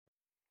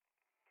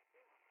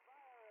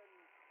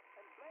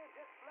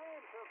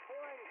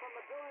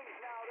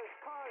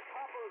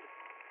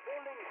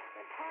building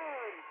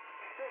entire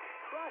just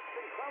crushed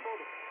and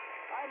crumbled.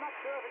 I'm not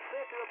sure if it's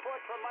safe to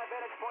report from my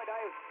vantage point.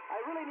 I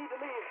really need to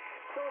leave.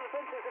 So the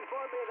fences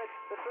inform me that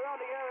the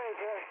surrounding areas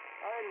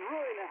are in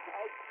ruin.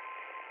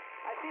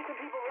 I see some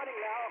people running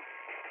now.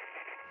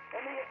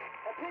 In the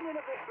opinion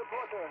of this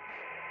reporter,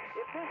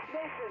 if this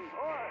nation,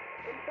 or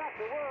in fact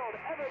the world,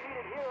 ever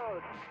needed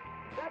heroes,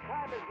 that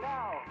time is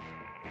now.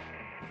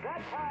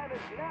 That time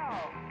is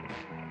now.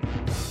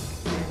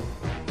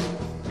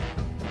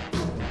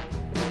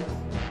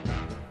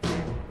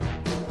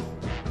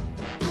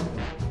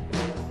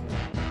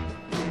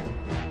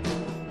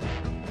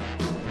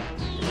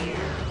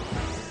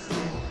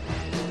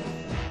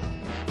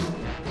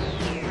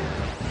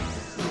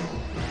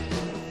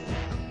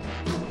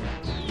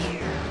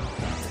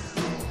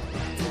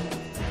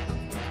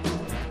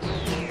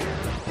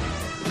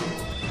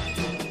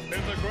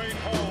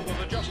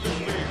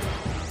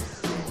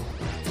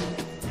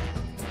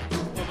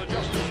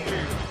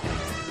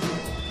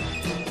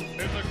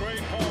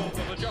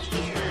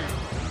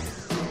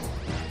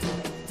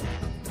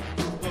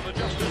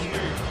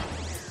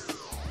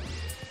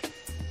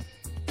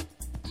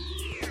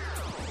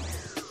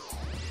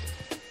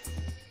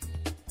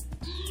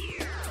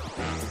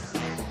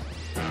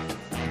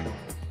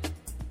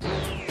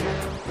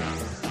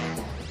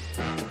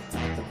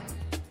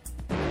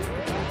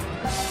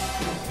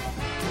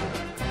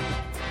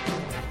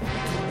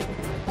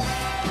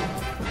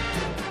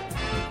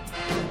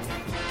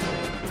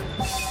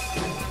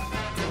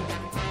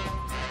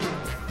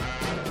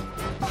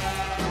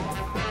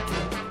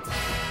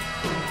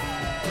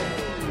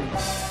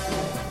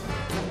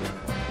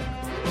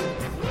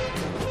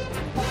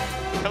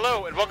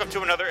 Hello, and welcome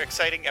to another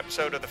exciting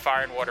episode of the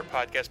Fire and Water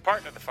Podcast,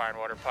 part of the Fire and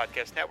Water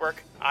Podcast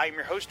Network. I'm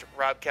your host,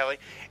 Rob Kelly,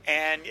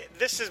 and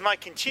this is my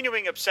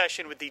continuing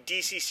obsession with the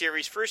DC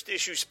series first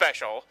issue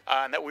special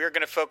that we're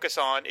going to focus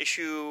on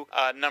issue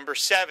number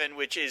 7,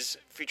 which is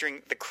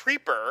featuring the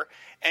Creeper.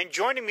 And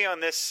joining me on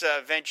this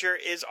venture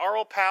is our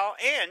old pal,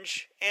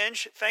 Ange.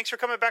 Ange, thanks for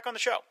coming back on the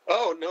show.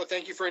 Oh, no,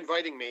 thank you for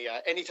inviting me.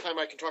 Anytime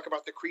I can talk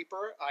about the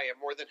Creeper, I am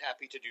more than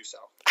happy to do so.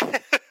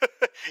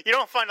 You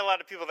don't find a lot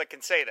of people that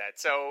can say that,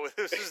 so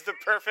this is the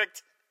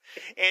perfect...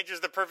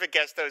 Andrew's the perfect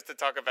guest host to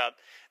talk about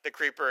the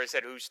Creeper, I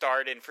said, who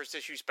starred in first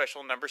issue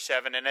special number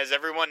 7. And as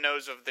everyone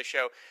knows of the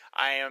show,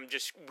 I am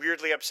just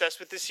weirdly obsessed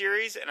with this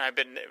series, and I've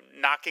been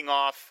knocking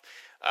off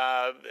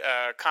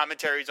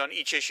commentaries on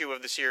each issue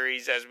of the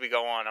series as we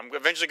go on. I'm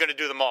eventually going to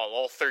do them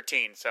all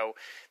 13. So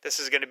this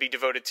is going to be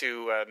devoted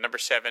to number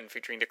 7,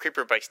 featuring the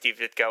Creeper by Steve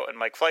Ditko and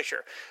Mike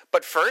Fleischer.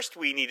 But first,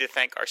 we need to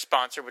thank our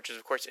sponsor, which is,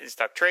 of course,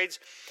 InStock Trades.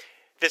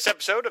 This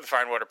episode of the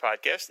Fire and Water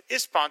Podcast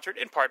is sponsored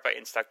in part by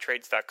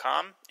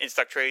InStockTrades.com.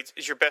 InStock Trades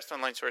is your best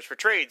online source for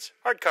trades,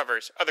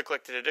 hardcovers, other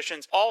collected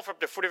editions, all for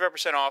up to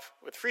 45% off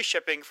with free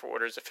shipping for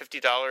orders of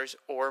 $50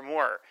 or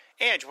more.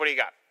 Ange, what do you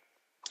got?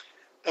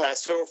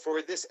 So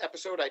for this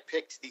episode, I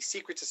picked the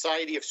Secret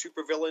Society of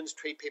Supervillains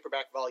Trade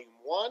Paperback Volume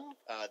 1.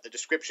 The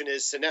description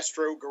is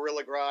Sinestro,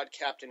 Gorilla Grodd,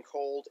 Captain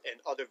Cold,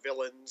 and other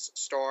villains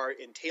star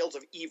in Tales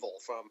of Evil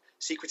from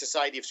Secret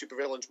Society of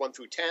Supervillains 1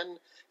 through 10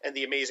 and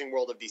The Amazing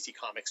World of DC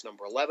Comics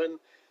number 11.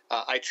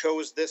 I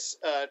chose this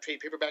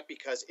trade paperback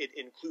because it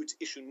includes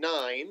issue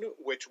 9,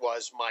 which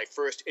was my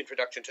first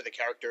introduction to the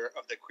character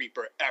of the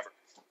Creeper ever.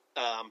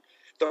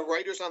 The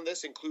writers on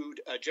this include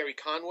Jerry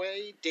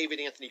Conway, David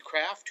Anthony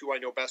Kraft, who I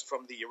know best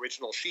from the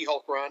original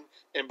She-Hulk run,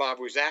 and Bob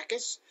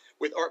Rozakis,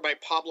 with art by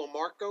Pablo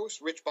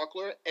Marcos, Rich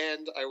Buckler,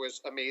 and I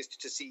was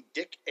amazed to see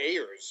Dick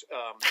Ayers,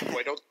 who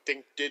I don't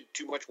think did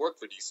too much work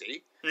for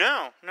DC.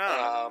 No.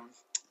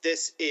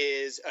 This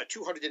is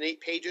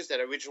 208 pages that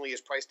originally is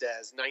priced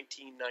as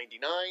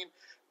 $19.99,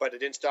 but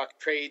at InStock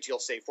Trades you'll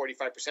save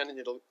 45% and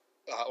it'll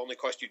only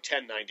cost you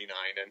 $10.99.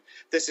 And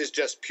this is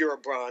just pure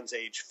Bronze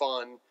Age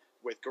fun,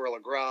 with Gorilla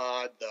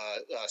Grodd, the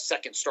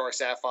Second Star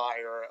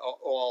Sapphire,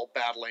 all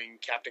battling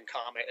Captain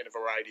Comet and a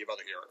variety of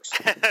other heroes.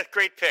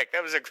 Great pick.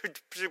 That was a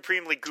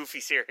supremely goofy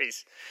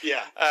series.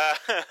 Yeah.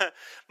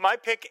 My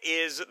pick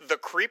is The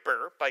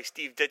Creeper by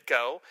Steve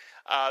Ditko.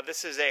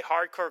 This is a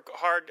hardcover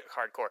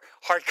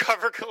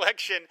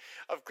collection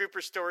of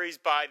Creeper stories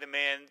by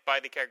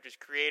the character's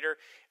creator.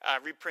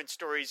 Reprint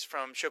stories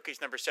from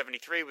Showcase number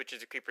 73, which is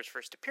the Creeper's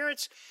first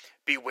appearance.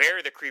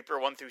 Beware the Creeper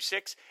 1 through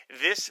 6.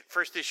 This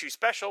first issue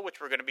special,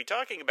 which we're going to be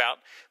talking about,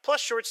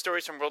 plus short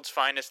stories from World's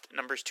Finest,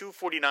 numbers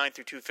 249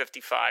 through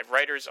 255.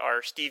 Writers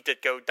are Steve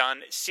Ditko,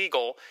 Don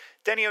Siegel,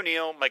 Denny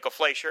O'Neil, Michael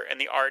Fleischer, and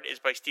the art is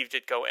by Steve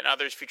Ditko and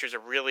others. Features a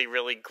really,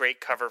 really great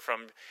cover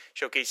from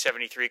Showcase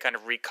 73, kind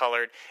of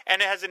recolored.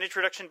 And it has an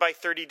introduction by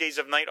 30 Days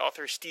of Night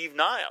author Steve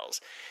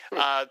Niles.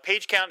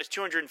 Page count is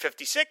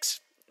 256.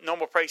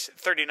 Normal price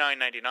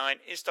 $39.99.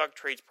 In stock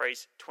trades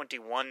price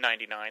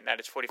 $21.99. That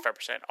is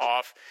 45%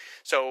 off.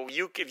 So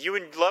if you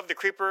love the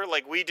Creeper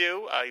like we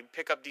do,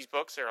 pick up these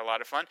books. They're a lot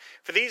of fun.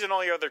 For these and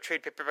all your other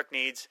trade paperback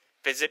needs,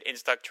 visit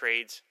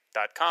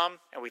InStockTrades.com,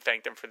 and we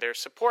thank them for their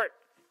support.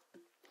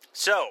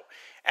 So,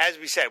 as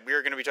we said, we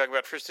are going to be talking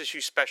about first issue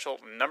special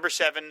number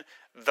 7,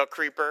 The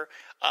Creeper.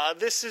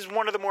 This is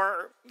one of the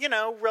more,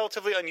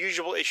 relatively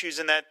unusual issues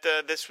in that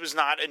this was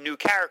not a new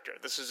character.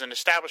 This is an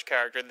established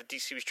character that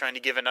DC was trying to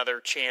give another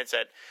chance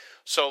at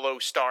solo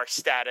star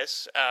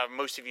status.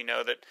 Most of you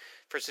know that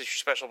first issue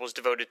special was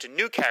devoted to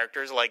new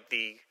characters like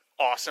the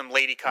awesome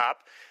Lady Cop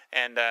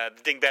and the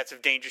Dingbats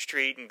of Danger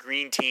Street and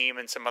Green Team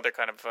and some other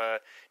kind of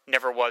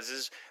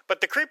never-wases.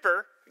 But the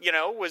Creeper,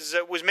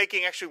 was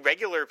making actually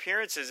regular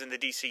appearances in the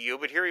DCU,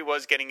 but here he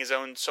was getting his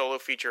own solo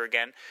feature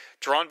again,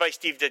 drawn by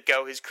Steve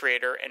Ditko, his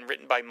creator, and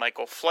written by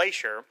Michael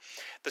Fleischer.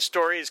 The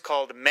story is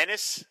called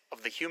Menace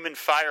of the Human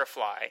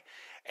Firefly,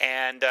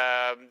 and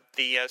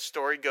the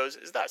story goes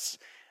as thus.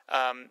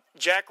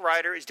 Jack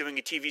Ryder is doing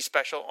a TV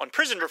special on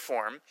prison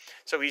reform,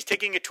 so he's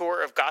taking a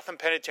tour of Gotham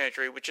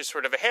Penitentiary, which is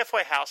sort of a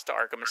halfway house to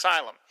Arkham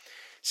Asylum.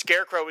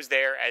 Scarecrow is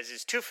there as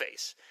is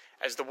Two-Face.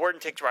 As the warden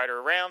takes Ryder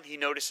around, he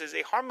notices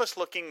a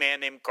harmless-looking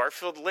man named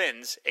Garfield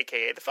Linz,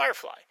 a.k.a. the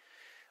Firefly.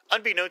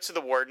 Unbeknownst to the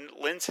warden,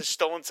 Linz has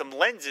stolen some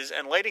lenses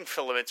and lighting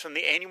filaments from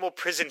the annual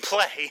prison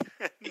play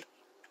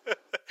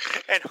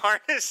and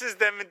harnesses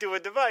them into a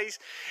device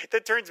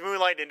that turns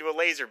moonlight into a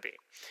laser beam.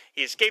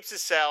 He escapes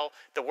his cell.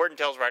 The warden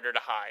tells Ryder to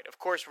hide. Of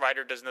course,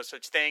 Ryder does no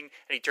such thing,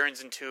 and he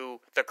turns into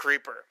the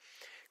Creeper.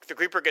 The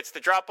Creeper gets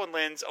the drop on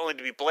Linz, only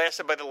to be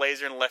blasted by the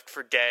laser and left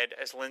for dead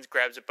as Linz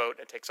grabs a boat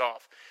and takes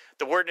off.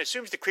 The warden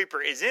assumes the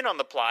Creeper is in on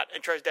the plot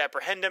and tries to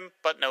apprehend him,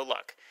 but no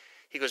luck.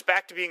 He goes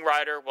back to being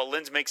Ryder while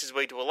Linz makes his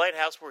way to a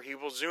lighthouse where he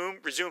will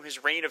resume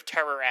his reign of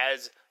terror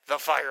as the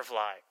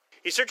Firefly.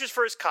 He searches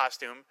for his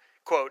costume,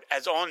 quote,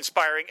 as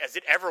awe-inspiring as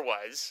it ever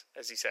was,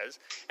 as he says,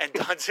 and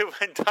dons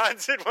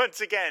it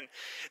once again.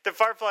 The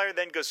Firefly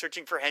then goes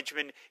searching for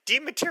henchmen,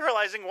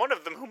 dematerializing one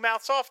of them who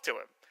mouths off to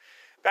him.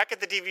 Back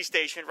at the TV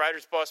station,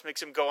 Ryder's boss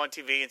makes him go on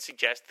TV and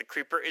suggests the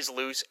Creeper is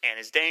loose and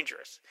is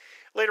dangerous.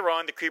 Later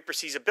on, the Creeper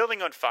sees a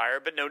building on fire,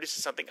 but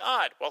notices something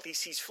odd. While he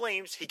sees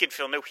flames, he can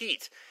feel no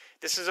heat.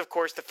 This is, of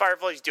course, the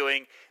Firefly's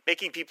doing,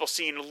 making people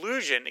see an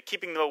illusion,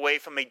 keeping them away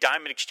from a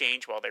diamond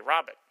exchange while they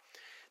rob it.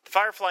 The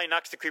Firefly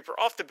knocks the Creeper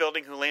off the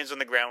building, who lands on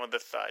the ground with a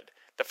thud.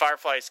 The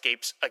Firefly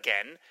escapes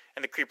again,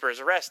 and the Creeper is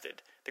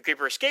arrested. The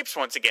Creeper escapes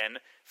once again,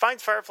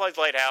 finds Firefly's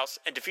lighthouse,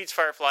 and defeats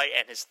Firefly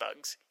and his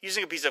thugs.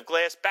 Using a piece of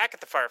glass back at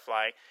the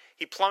Firefly,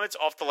 he plummets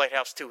off the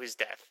lighthouse to his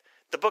death.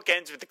 The book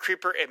ends with the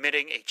Creeper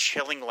emitting a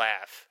chilling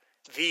laugh.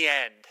 The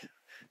end.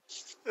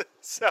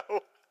 So,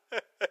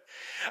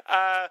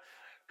 are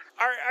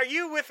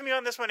you with me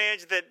on this one,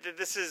 Ange, that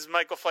this is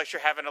Michael Fleischer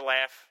having a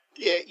laugh?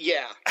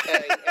 Yeah.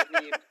 I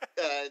mean,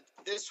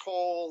 this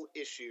whole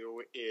issue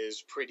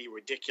is pretty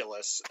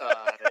ridiculous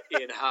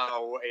in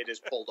how it is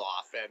pulled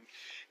off,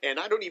 and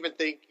I don't even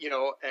think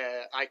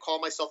I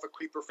call myself a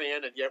Creeper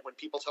fan, and yet when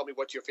people tell me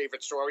what's your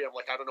favorite story, I'm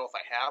like, I don't know if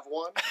I have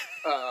one.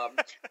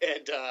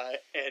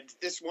 And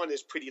this one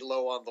is pretty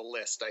low on the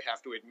list, I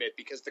have to admit,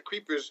 because the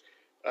Creeper's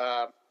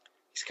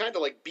he's kind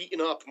of like beaten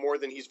up more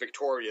than he's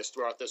victorious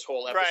throughout this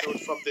whole episode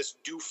from this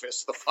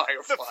doofus, the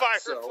Firefly. The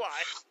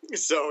Firefly.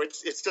 So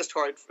it's just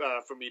hard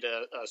for me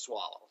to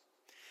swallow.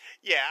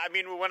 Yeah, I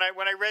mean, when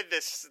I read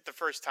this the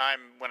first time,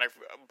 when I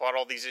bought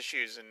all these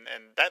issues, and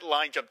that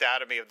line jumped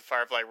out at me of the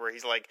Firefly, where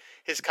he's like,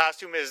 his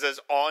costume is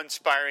as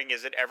awe-inspiring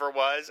as it ever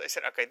was. I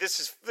said, okay, this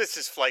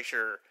is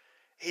Fleischer.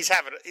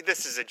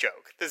 This is a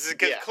joke. This is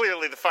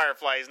clearly the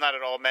Firefly is not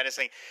at all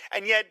menacing,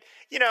 and yet,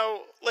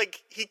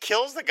 he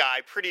kills the guy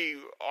pretty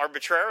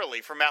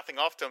arbitrarily for mouthing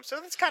off to him. So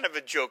that's kind of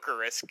a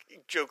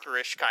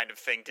jokerish kind of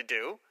thing to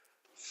do.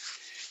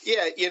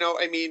 Yeah,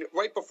 I mean,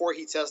 right before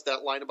he says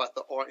that line about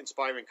the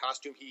awe-inspiring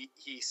costume,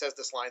 he says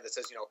this line that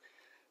says,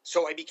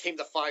 so I became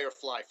the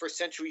Firefly. For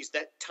centuries,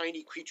 that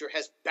tiny creature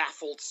has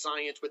baffled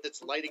science with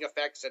its lighting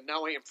effects, and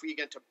now I am free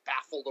again to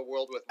baffle the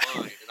world with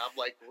mine. And I'm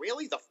like,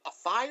 really? A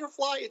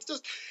Firefly?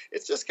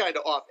 It's just kind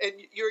of off. And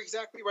you're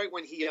exactly right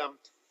when he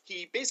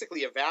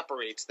basically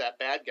evaporates that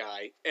bad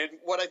guy. And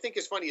what I think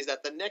is funny is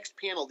that the next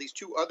panel, these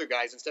two other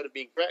guys, instead of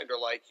being threatened, are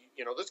like,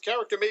 this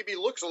character maybe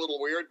looks a little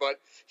weird, but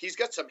he's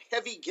got some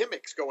heavy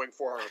gimmicks going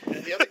for him.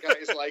 And the other guy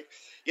is like,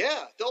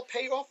 yeah, they'll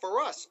pay off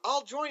for us.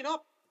 I'll join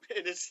up.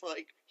 And it's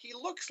like, he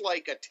looks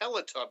like a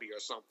Teletubby or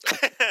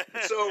something.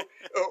 So,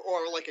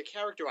 or like a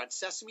character on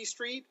Sesame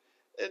Street.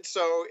 And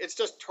so it's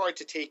just hard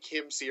to take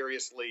him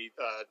seriously.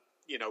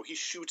 He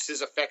shoots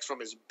his effects from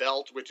his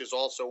belt, which is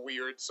also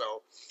weird.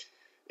 So,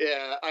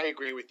 yeah, I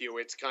agree with you.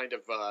 It's kind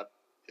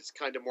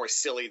of more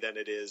silly than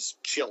it is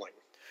chilling.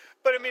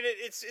 But I mean,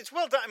 it's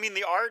well done. I mean,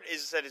 the art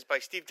is by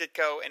Steve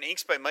Ditko and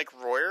inks by Mike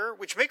Royer,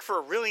 which make for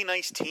a really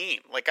nice team.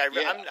 Like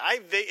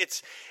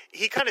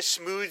he kind of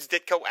smooths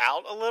Ditko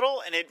out a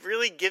little, and it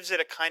really gives it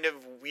a kind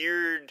of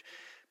weird,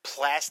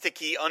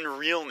 plasticky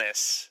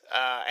unrealness.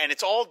 And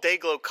it's all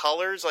Dayglow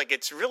colors. Like,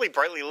 it's really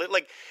brightly lit.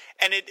 Like,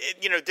 and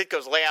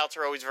Ditko's layouts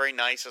are always very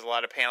nice. There's a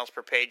lot of panels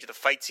per page. The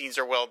fight scenes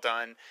are well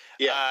done.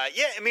 Yeah.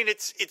 I mean,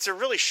 it's a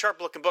really sharp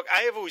looking book.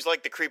 I have always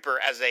liked the Creeper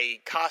as a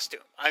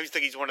costume. I always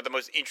think he's one of the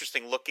most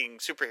interesting looking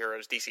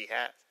superheroes DC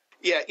has.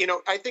 Yeah,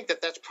 I think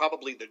that's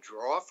probably the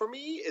draw for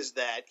me is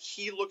that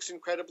he looks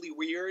incredibly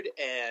weird,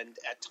 and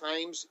at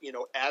times,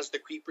 as the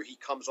Creeper, he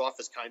comes off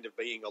as kind of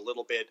being a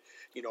little bit,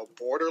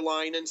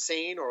 borderline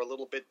insane or a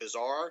little bit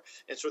bizarre,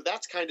 and so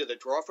that's kind of the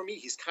draw for me.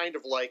 He's kind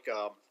of like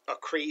a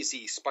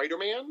crazy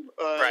Spider-Man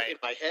Right. in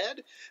my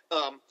head,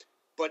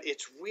 but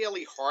it's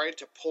really hard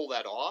to pull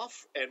that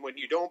off, and when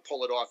you don't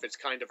pull it off, it's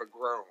kind of a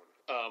groan.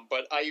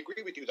 But I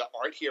agree with you. The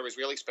art here is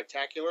really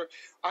spectacular.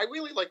 I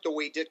really like the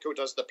way Ditko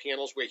does the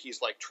panels where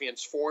he's like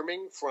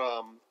transforming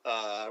from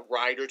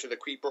Rider to the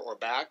Creeper or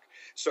back.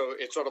 So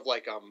it's sort of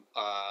like a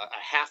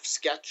half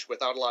sketch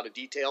without a lot of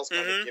details,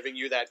 kind of giving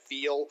you that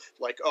feel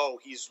like, oh,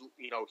 he's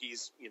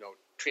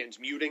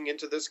transmuting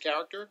into this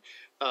character.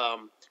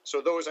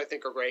 So those I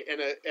think are great. And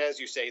as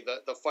you say,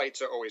 the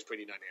fights are always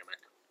pretty dynamic.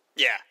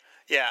 Yeah.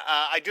 Yeah,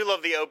 I do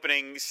love the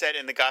opening set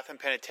in the Gotham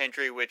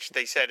Penitentiary, which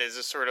they said is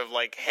a sort of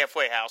like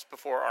halfway house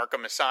before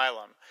Arkham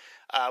Asylum,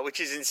 which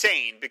is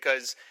insane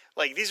because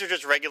like these are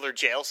just regular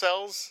jail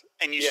cells,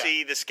 and you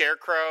see the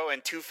Scarecrow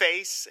and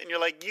Two-Face, and you're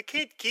like, you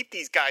can't keep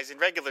these guys in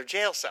regular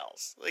jail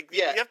cells. Like,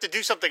 you have to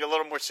do something a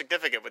little more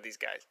significant with these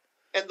guys.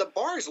 And the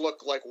bars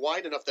look like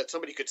wide enough that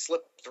somebody could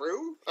slip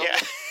through. Yeah.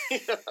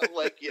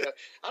 I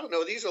don't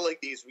know. These are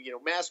like these,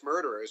 mass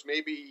murderers.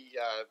 Maybe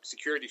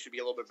security should be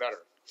a little bit better.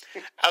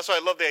 Also, I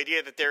love the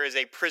idea that there is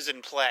a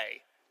prison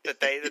play. That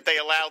they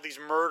allow these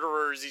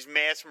murderers, these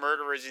mass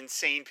murderers,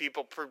 insane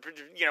people.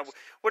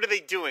 What are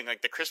they doing?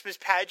 Like the Christmas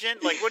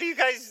pageant? Like, what are you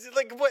guys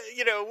like?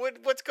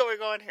 What's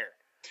going on here?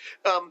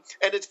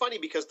 And it's funny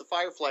because the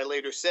Firefly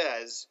later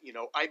says,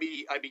 I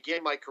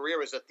began my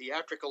career as a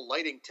theatrical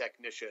lighting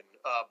technician,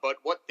 but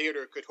what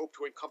theater could hope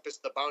to encompass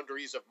the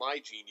boundaries of my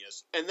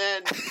genius? And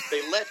then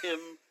they let him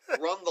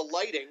run the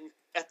lighting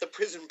at the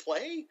prison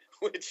play,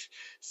 which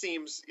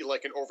seems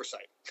like an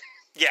oversight.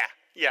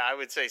 Yeah, I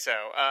would say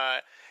so.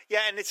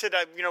 And it said,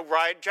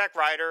 Jack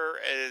Ryder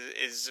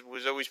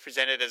was always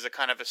presented as a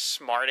kind of a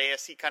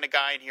smart-assy kind of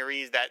guy, and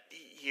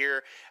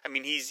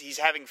he's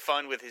having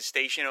fun with his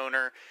station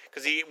owner,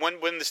 because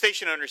when the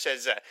station owner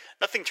says,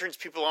 nothing turns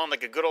people on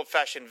like a good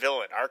old-fashioned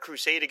villain. Our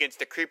crusade against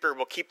the Creeper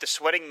will keep the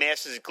sweating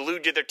masses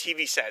glued to their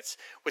TV sets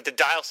with the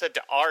dial set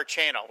to our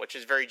channel, which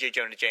is very J.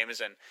 Jonah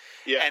Jameson.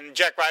 Yeah. And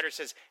Jack Ryder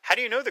says, how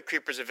do you know the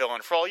Creeper's a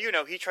villain? For all you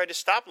know, he tried to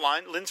stop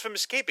Linz from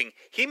escaping.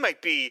 He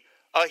might be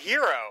a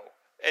hero.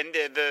 And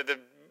the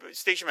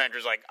station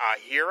manager's like, a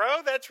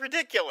hero? That's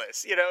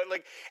ridiculous,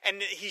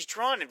 and he's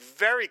drawn in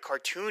very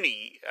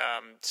cartoony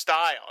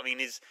style. I mean,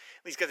 he's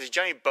got this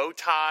giant bow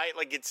tie.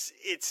 Like it's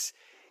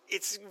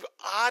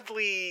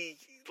oddly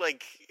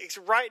it's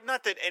right.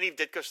 Not that any of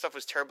Ditko's stuff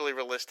was terribly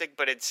realistic,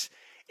 but it's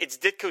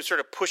Ditko sort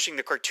of pushing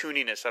the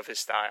cartooniness of his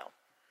style.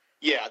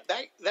 Yeah,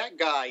 that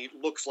guy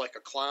looks like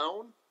a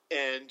clown.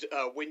 And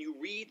when you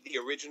read the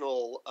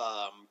original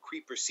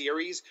Creeper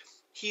series,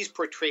 he's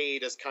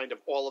portrayed as kind of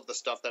all of the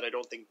stuff that I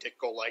don't think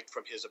Ditko liked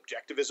from his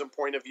objectivism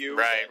point of view.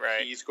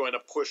 Right. He's going to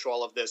push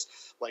all of this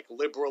like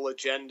liberal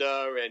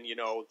agenda, and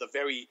the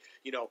very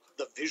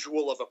the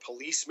visual of a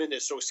policeman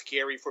is so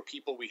scary for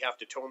people. We have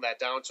to tone that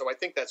down. So I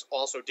think that's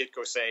also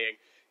Ditko saying,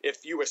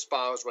 if you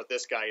espouse what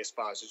this guy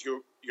espouses,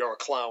 you're a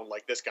clown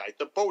like this guy.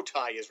 The bow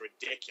tie is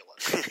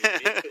ridiculous. I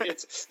mean,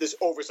 it's this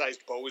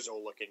oversized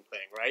bozo-looking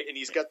thing, right? And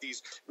he's got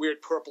these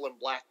weird purple and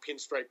black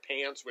pinstripe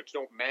pants which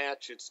don't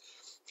match.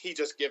 He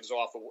just gives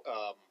off,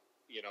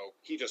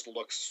 he just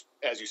looks,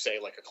 as you say,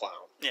 like a clown.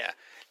 Yeah.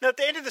 Now, at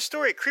the end of the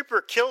story,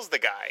 Creeper kills the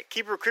guy.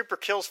 Creeper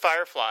kills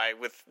Firefly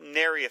with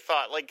nary a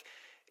thought. Like,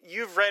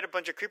 you've read a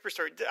bunch of Creeper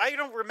stories. I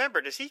don't remember.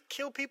 Does he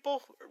kill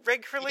people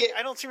regularly? Yeah.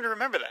 I don't seem to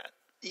remember that.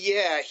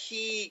 Yeah,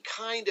 he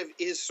kind of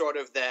is sort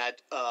of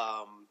that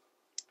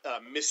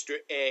Mr.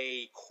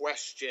 A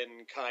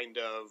question kind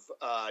of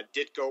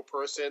Ditko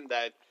person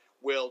that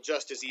will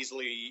just as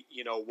easily,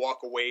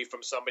 walk away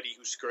from somebody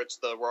who skirts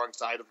the wrong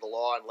side of the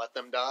law and let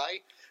them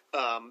die.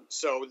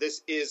 So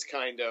this is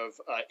kind of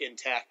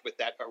intact with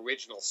that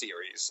original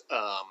series.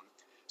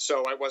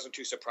 So I wasn't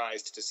too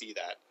surprised to see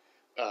that.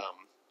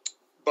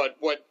 But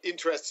what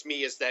interests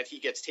me is that he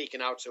gets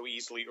taken out so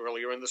easily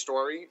earlier in the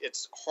story.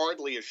 It's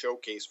hardly a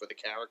showcase for the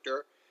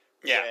character.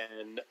 Yeah.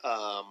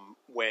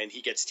 When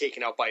he gets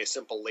taken out by a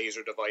simple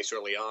laser device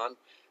early on,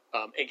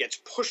 and gets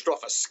pushed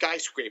off a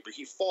skyscraper.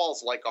 He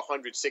falls like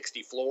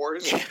 160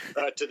 floors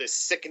to this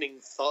sickening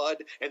thud,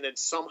 and then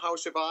somehow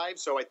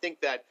survives. So I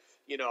think that,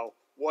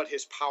 what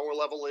his power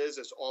level is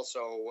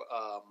also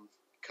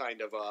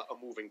kind of a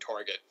moving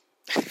target.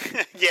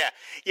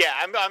 Yeah.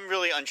 I'm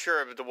really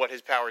unsure of what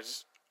his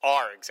powers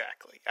are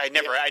exactly. I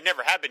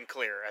never have been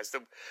clear as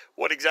to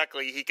what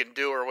exactly he can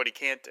do or what he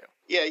can't do.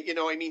 Yeah,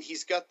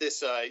 he's got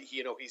this.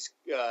 He's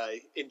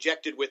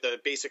injected with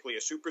basically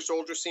a super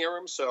soldier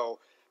serum. So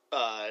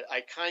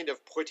I kind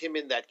of put him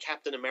in that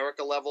Captain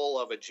America level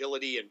of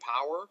agility and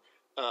power.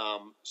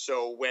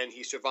 So when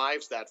he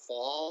survives that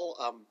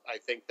fall, I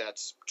think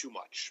that's too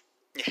much.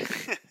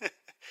 Yeah.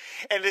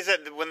 And they said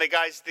when the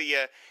guys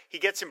he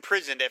gets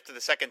imprisoned after the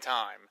second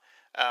time.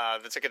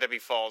 that's like at Debbie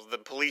Falls. The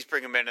police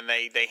bring him in and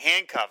they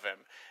handcuff him.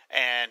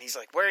 And he's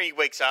like, where? He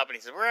wakes up and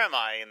he says, where am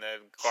I? And the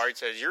guard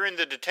says, you're in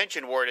the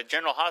detention ward at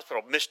General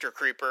Hospital, Mr.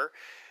 Creeper.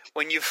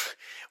 When you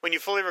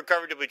fully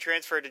recovered, you'll be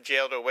transferred to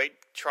jail to await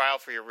trial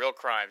for your real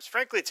crimes.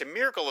 Frankly, it's a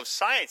miracle of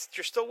science that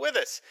you're still with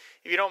us.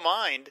 If you don't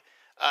mind,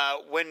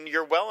 when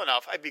you're well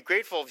enough, I'd be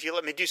grateful if you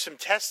let me do some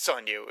tests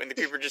on you. And the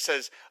Creeper just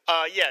says,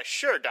 yeah,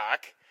 sure,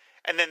 Doc.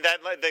 And then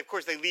of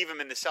course, they leave him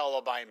in the cell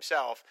all by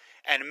himself.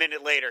 And a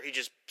minute later, he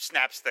just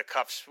snaps the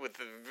cuffs with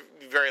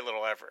very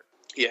little effort.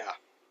 Yeah.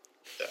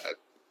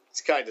 It's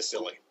kind of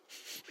silly.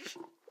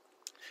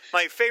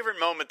 My favorite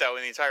moment, though,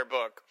 in the entire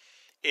book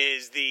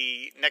is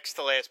the next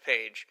to last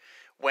page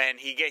when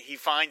he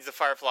finds the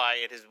Firefly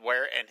at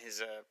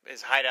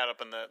his hideout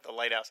up in the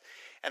lighthouse,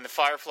 and the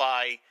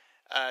Firefly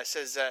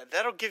says,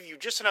 that'll give you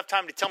just enough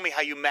time to tell me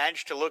how you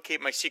managed to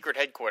locate my secret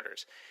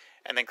headquarters.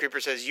 And then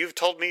Creeper says, you've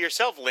told me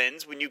yourself,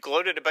 Linz, when you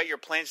gloated about your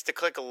plans to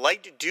collect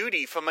light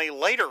duty from a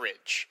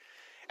lighterage.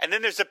 And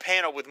then there's a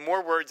panel with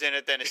more words in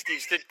it than a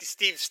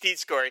Steve Steed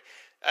story.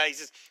 He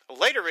says,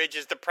 lighterage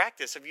is the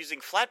practice of using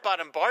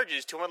flat-bottom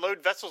barges to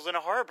unload vessels in a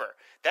harbor.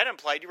 That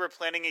implied you were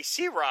planning a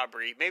sea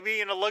robbery,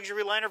 maybe in a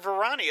luxury liner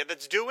Verania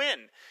that's due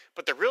in.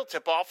 But the real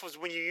tip-off was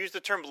when you used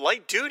the term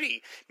light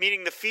duty,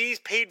 meaning the fees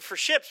paid for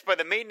ships by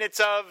the maintenance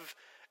of...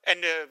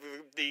 And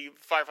the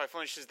Firefly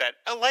finishes that,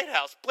 a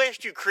lighthouse,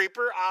 blast you,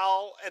 Creeper,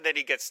 and then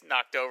he gets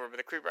knocked over by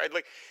the Creeper.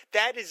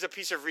 That is a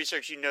piece of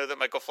research that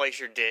Michael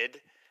Fleischer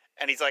did.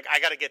 And he's like, I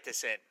got to get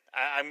this in.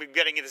 I'm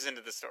getting this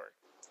into the story.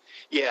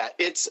 Yeah,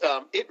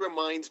 it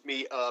reminds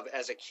me of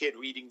as a kid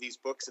reading these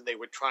books, and they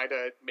would try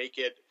to make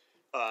it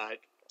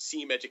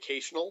seem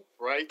educational,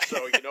 right?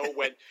 So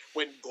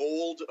when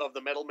Gold of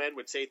the Metal Men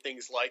would say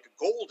things like,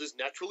 "Gold is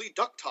naturally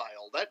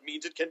ductile. That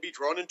means it can be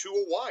drawn into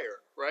a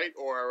wire," right?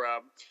 Or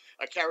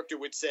a character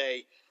would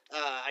say,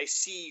 I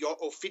see your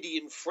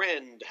Ophidian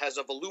friend has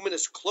a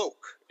voluminous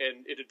cloak,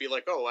 and it'd be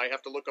like, oh, I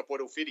have to look up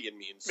what Ophidian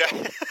means.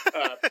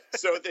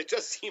 So there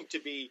just seemed to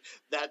be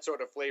that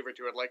sort of flavor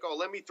to it, like, oh,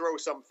 let me throw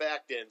some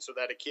fact in so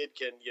that a kid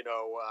can,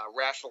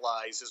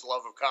 rationalize his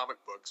love of comic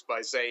books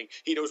by saying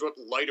he knows what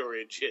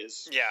lighterage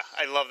is. Yeah,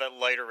 I love that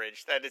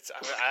lighterage.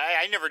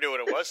 I never knew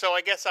what it was, so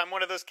I guess I'm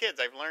one of those kids.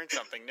 I've learned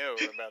something new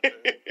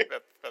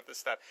about this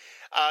stuff.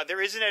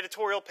 There is an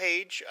editorial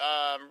page,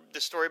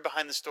 the story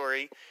behind the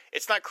story.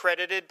 It's not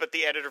credited, but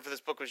the editor for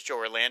this book was Joe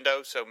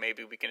Orlando, so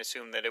maybe we can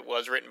assume that it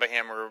was written by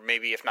him, or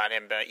maybe if not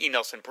him, E.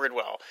 Nelson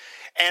Bridwell.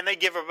 And they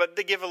give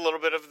a little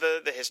bit of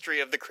the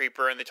history of the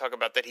Creeper, and they talk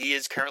about that he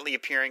is currently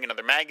appearing in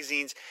other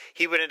magazines.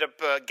 He would end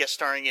up guest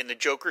starring in the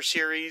Joker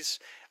series,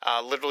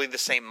 literally the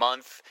same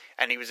month,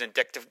 and he was in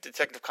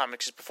Detective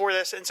Comics before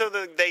this. And so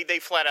they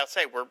flat out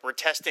say, we're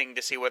testing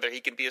to see whether he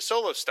can be a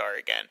solo star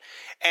again.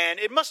 And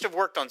it must have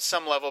worked on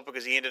some level,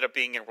 because he ended up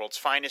being in World's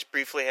Finest,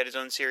 briefly had his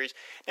own series.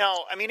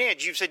 Now,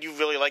 Ange, you've said you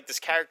really like this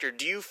character.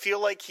 Do you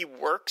feel like he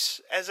works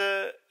as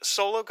a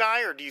solo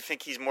guy, or do you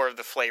think he's more of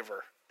the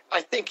flavor? I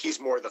think he's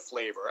more the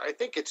flavor. I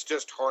think it's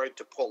just hard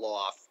to pull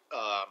off.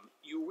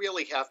 You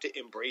really have to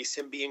embrace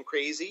him being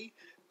crazy,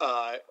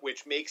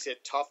 which makes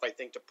it tough, I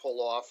think, to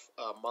pull off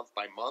month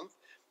by month.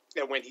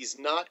 And when he's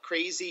not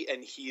crazy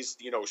and he's,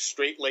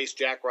 straight-laced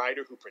Jack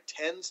Ryder who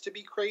pretends to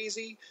be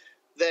crazy,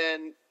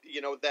 then,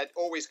 that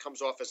always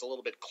comes off as a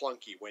little bit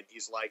clunky when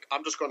he's like,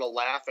 I'm just going to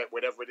laugh at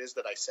whatever it is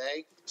that I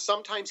say.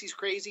 Sometimes he's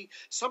crazy.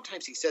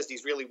 Sometimes he says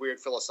these really weird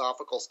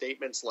philosophical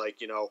statements like,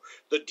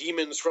 the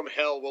demons from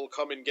hell will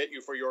come and get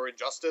you for your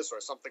injustice,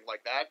 or something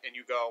like that. And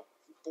you go,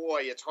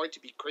 boy, it's hard to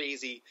be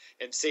crazy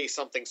and say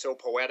something so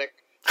poetic.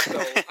 So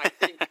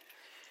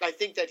I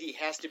think that he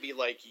has to be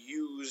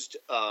used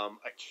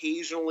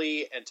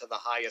occasionally and to the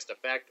highest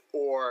effect,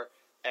 or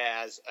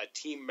as a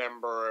team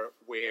member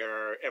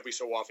where every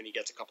so often he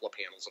gets a couple of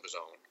panels of his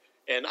own.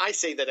 And I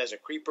say that as a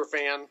Creeper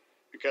fan,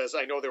 because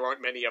I know there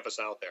aren't many of us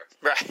out there.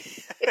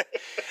 Right.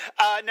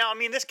 Now,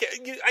 this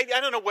I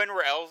don't know when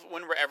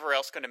we're ever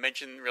else going to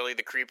mention really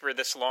the Creeper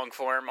this long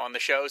form on the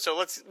show.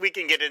 So we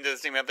can get into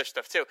some other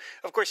stuff too.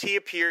 Of course, he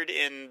appeared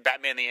in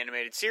Batman the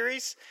Animated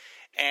Series,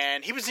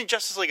 and he was in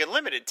Justice League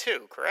Unlimited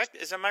too. Correct?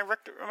 Am I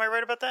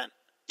right about that?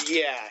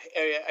 Yeah,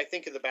 I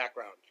think in the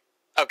background.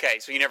 Okay,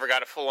 so you never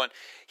got a full one.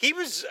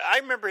 I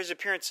remember his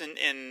appearance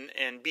in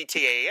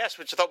BTAS,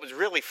 which I thought was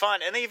really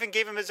fun, and they even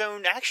gave him his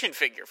own action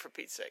figure, for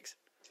Pete's sakes.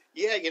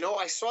 Yeah,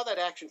 I saw that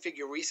action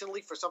figure recently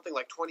for something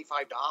like $25.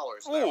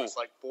 And I was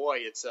like, boy,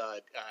 it's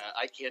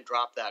I can't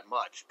drop that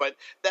much. But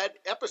that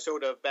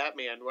episode of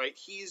Batman, right,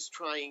 he's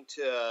trying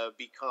to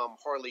become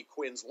Harley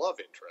Quinn's love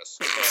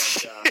interest.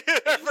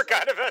 And, I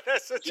forgot about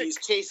that. He's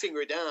chasing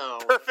her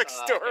down. Perfect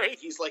story.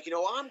 He's like,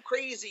 I'm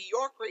crazy,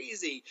 you're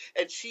crazy.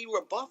 And she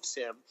rebuffs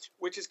him,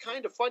 which is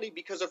kind of funny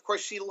because, of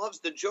course, she loves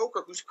the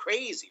Joker, who's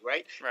crazy,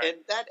 right? And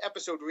that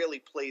episode really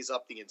plays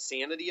up the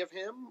insanity of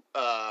him,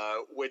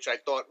 which I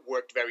thought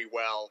worked very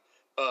well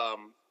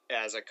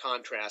as a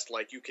contrast.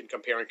 Like, you can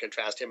compare and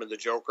contrast him and the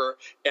Joker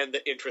and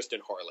the interest in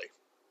Harley.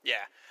 Yeah,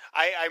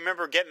 I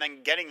remember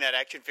getting that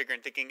action figure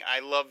and thinking I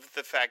love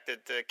the fact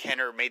that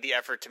Kenner made the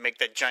effort to make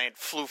that giant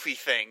floofy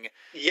thing.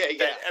 Yeah.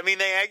 I mean,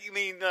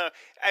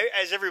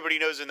 as everybody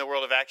knows in the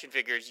world of action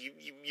figures,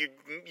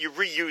 you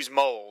reuse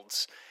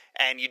molds.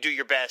 And you do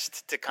your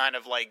best to kind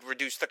of like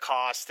reduce the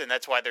cost, and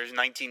that's why there's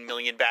 19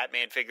 million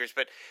Batman figures.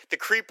 But the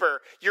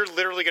Creeper, you're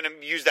literally going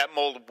to use that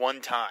mold one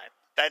time.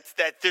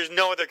 There's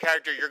no other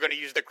character you're going to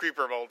use the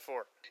Creeper mold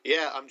for.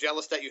 Yeah, I'm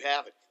jealous that you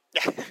have it.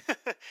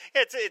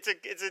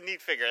 It's a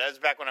neat figure. That was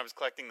back when I was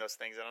collecting those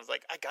things, and I was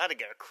like, I gotta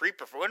get a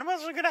Creeper for. When am I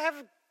going to have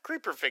a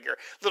Creeper figure?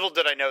 Little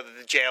did I know that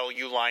the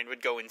JLU line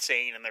would go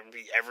insane, and there would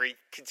be every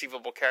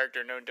conceivable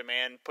character known to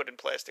man put in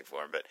plastic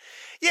form. But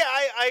yeah,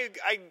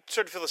 I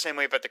sort of feel the same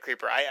way about the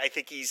Creeper. I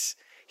think he's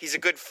a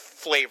good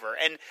flavor,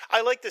 and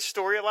I like this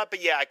story a lot.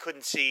 But yeah, I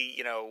couldn't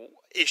see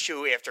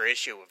issue after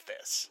issue of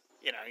this.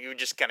 You would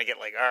just kind of get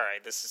like, all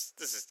right, this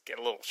is get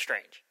a little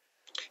strange.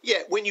 Yeah,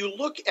 when you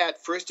look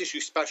at first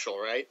issue special,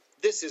 right,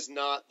 this is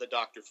not the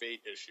Dr.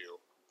 Fate issue.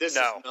 This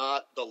is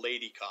not the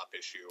Lady Cop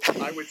issue.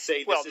 I would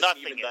say well, this isn't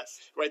even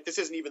right. This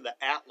isn't even the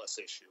Atlas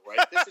issue, right?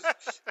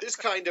 This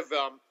kind of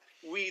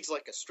reads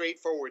like a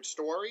straightforward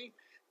story,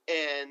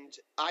 and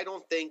I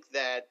don't think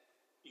that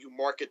you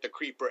market the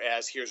Creeper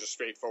as here's a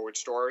straightforward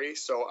story.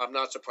 So I'm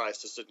not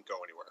surprised this didn't go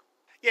anywhere.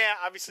 Yeah,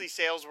 obviously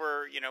sales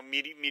were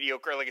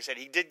mediocre. Like I said,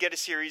 he did get a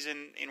series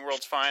in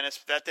World's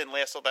Finest, but that didn't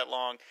last all that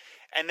long.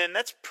 And then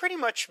that's pretty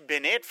much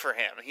been it for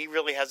him. He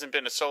really hasn't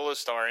been a solo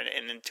star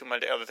in too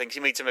much other things. He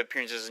made some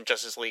appearances in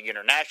Justice League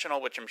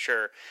International, which I'm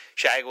sure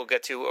Shag will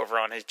get to over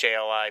on his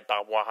JLI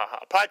Bob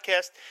Wahaha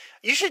podcast.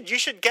 You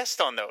should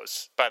guest on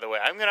those, by the way.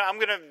 I'm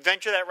gonna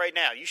venture that right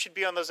now. You should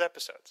be on those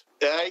episodes.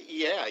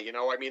 Yeah,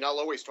 I'll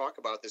always talk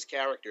about this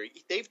character.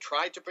 They've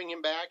tried to bring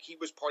him back. He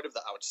was part of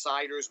the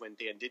Outsiders when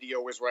Dan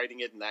Didio was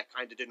writing it, and that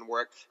kind of didn't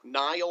work.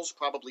 Niles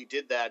probably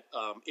did that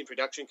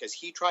introduction because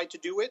he tried to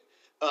do it.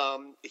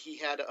 He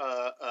had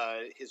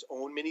his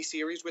own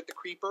miniseries with the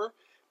Creeper,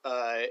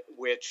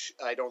 which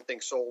I don't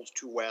think sold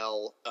too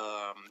well.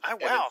 Oh,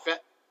 wow.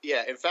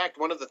 In fact,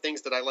 one of the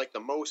things that I like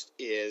the most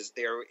is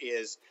there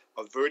is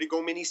a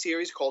Vertigo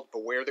miniseries called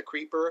Beware the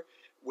Creeper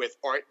with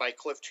art by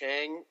Cliff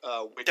Chang.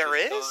 There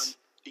is?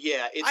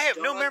 Yeah. I have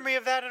no memory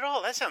of that at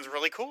all. That sounds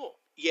really cool.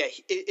 Yeah,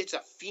 it's a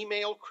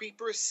female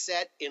Creeper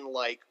set in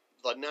like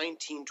the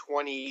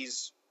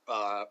 1920s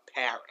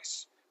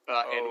Paris.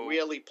 And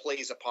really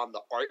plays upon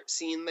the art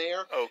scene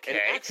there. Okay.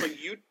 And actually,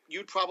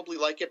 you'd probably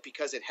like it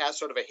because it has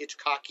sort of a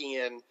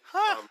Hitchcockian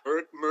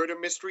murder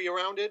mystery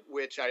around it,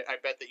 which I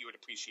bet that you would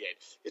appreciate.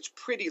 It's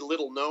pretty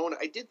little known.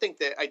 I do think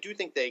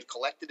they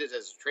collected it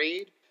as a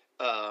trade,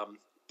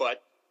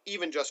 but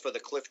even just for the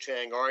Cliff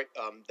Chang art,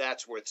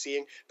 that's worth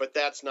seeing. But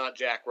that's not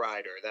Jack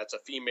Ryder. That's a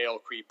female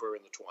Creeper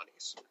in the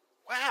 20s.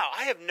 Wow,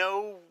 I have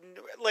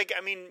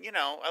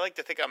I like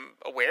to think I'm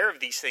aware of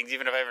these things,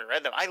 even if I haven't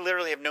read them. I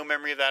literally have no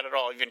memory of that at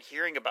all, even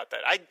hearing about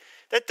that.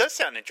 That does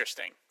sound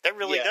interesting. That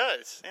really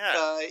does.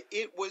 Yeah.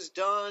 It was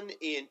done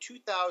in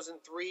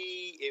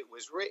 2003. It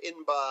was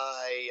written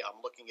by, I'm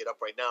looking it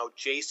up right now,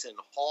 Jason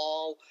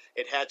Hall.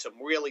 It had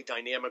some really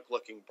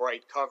dynamic-looking,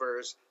 bright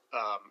covers.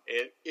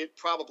 It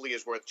probably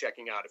is worth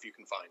checking out if you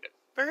can find it.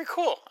 Very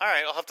cool. All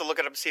right, I'll have to look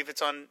it up and see if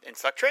it's on In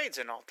Stock Trades,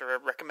 and I'll have to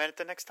recommend it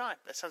the next time.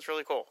 That sounds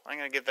really cool. I'm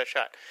going to give that a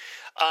shot.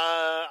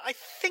 I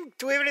think,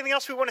 do we have anything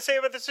else we want to say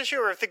about this issue,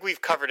 or I think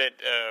we've covered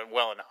it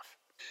well enough?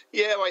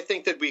 Yeah, I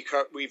think that we've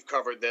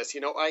covered this.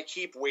 I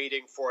keep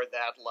waiting for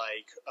that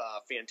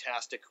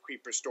fantastic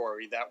Creeper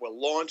story that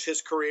will launch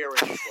his career, and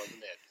this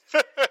wasn't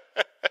it.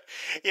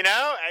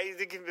 I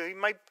think he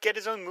might get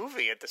his own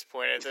movie at this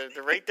point. At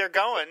the rate they're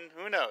going,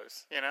 who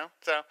knows?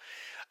 So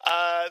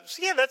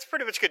yeah, that's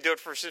pretty much going to do it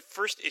for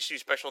first issue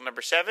special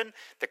number 7,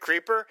 The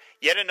Creeper.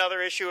 Yet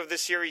another issue of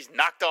this series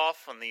knocked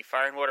off on the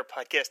Fire and Water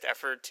podcast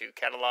effort to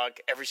catalog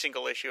every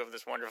single issue of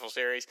this wonderful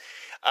series.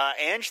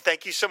 Ange,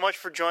 thank you so much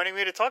for joining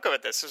me to talk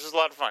about this. This was a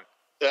lot of fun.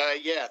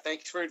 Yeah,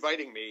 thanks for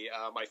inviting me.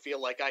 I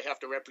feel like I have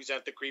to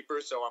represent the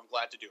Creeper, so I'm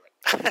glad to do it.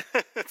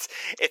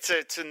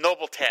 It's a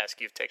noble task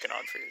you've taken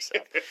on for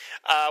yourself.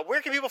 Where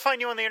can people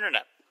find you on the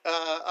internet?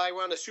 I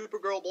run a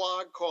Supergirl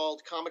blog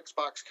called Comics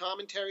Box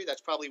Commentary. That's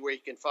probably where you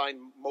can find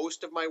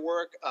most of my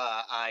work.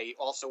 I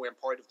also am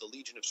part of the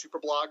Legion of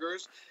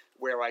Superbloggers,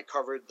 where I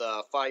covered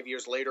the 5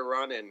 years later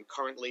run, and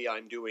currently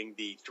I'm doing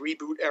the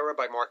 3-boot era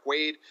by Mark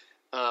Waid.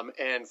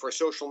 And for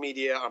social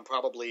media, I'm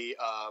probably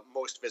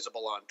most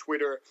visible on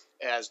Twitter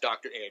as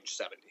Dr.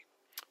 Ange70.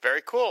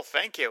 Very cool.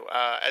 Thank you.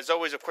 As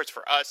always, of course,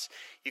 for us,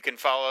 you can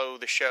follow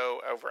the show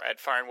over at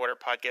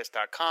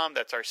fireandwaterpodcast.com.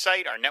 That's our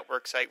site, our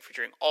network site,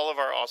 featuring all of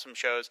our awesome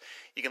shows.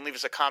 You can leave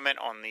us a comment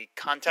on the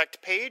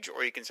contact page,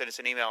 or you can send us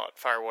an email at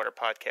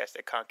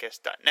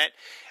firewaterpodcast@comcast.net.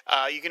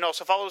 You can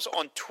also follow us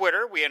on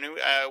Twitter,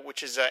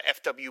 which is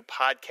FW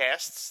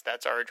Podcasts.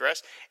 That's our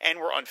address. And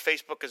we're on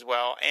Facebook as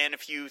well. And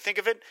if you think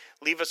of it,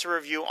 leave us a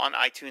review on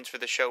iTunes for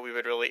the show. We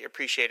would really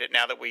appreciate it.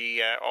 Now that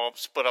we all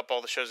split up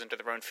all the shows into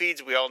their own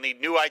feeds, we all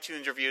need new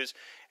iTunes reviews reviews,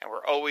 and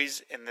we're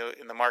always in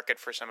the market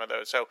for some of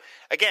those. So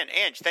again,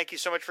 Ange, thank you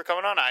so much for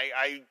coming on.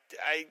 I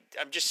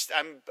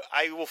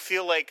will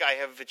feel like I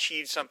have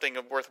achieved something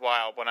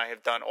worthwhile when I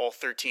have done all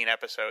 13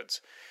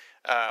 episodes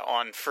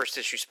on First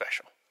Issue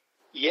Special.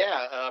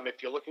 Yeah,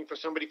 if you're looking for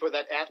somebody for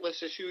that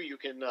Atlas issue, you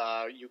can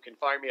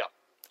fire me up.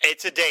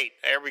 It's a date.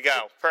 There we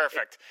go.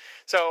 Perfect.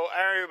 So, all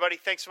right, everybody,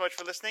 thanks so much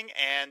for listening.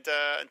 And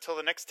until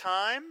the next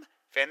time,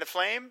 fan the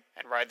flame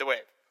and ride the wave.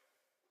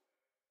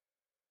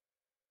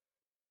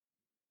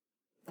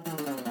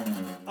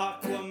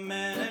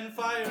 Aquaman and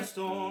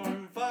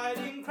Firestorm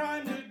fighting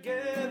crime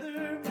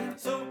together.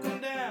 Soak 'em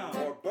down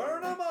Or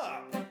burn 'em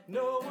up.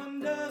 No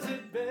one does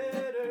it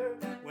better.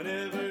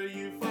 Whenever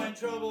you find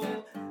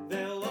trouble,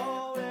 they'll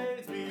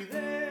always be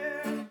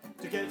there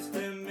to catch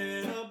them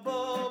in a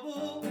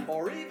bubble.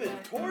 Or even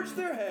torch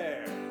their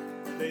hair.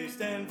 They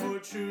stand for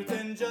truth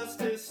and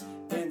justice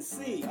In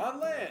sea, on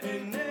land.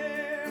 in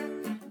air.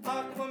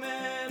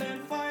 Aquaman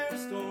and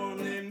Firestorm,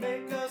 they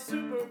make a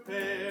super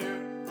pair.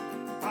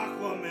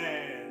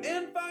 Aquaman,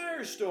 In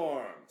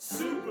Firestorm.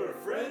 super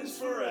friends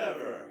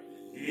forever.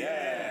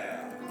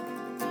 Yeah.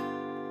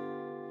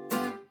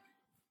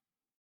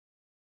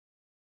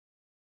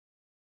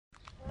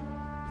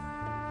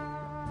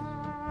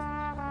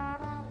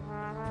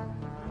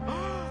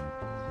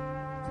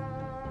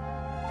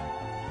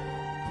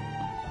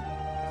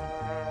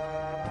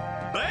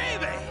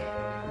 Baby!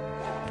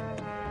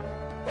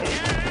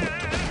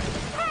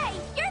 Hey,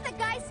 you're the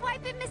guy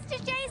swiping Mr.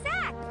 J's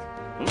act.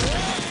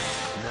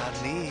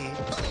 Not me.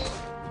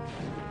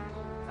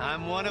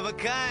 I'm one of a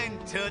kind,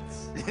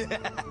 Toots.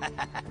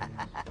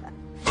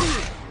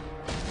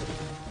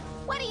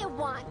 What do you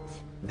want?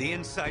 The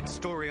inside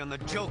story on the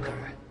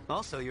Joker.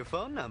 Also your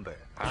phone number.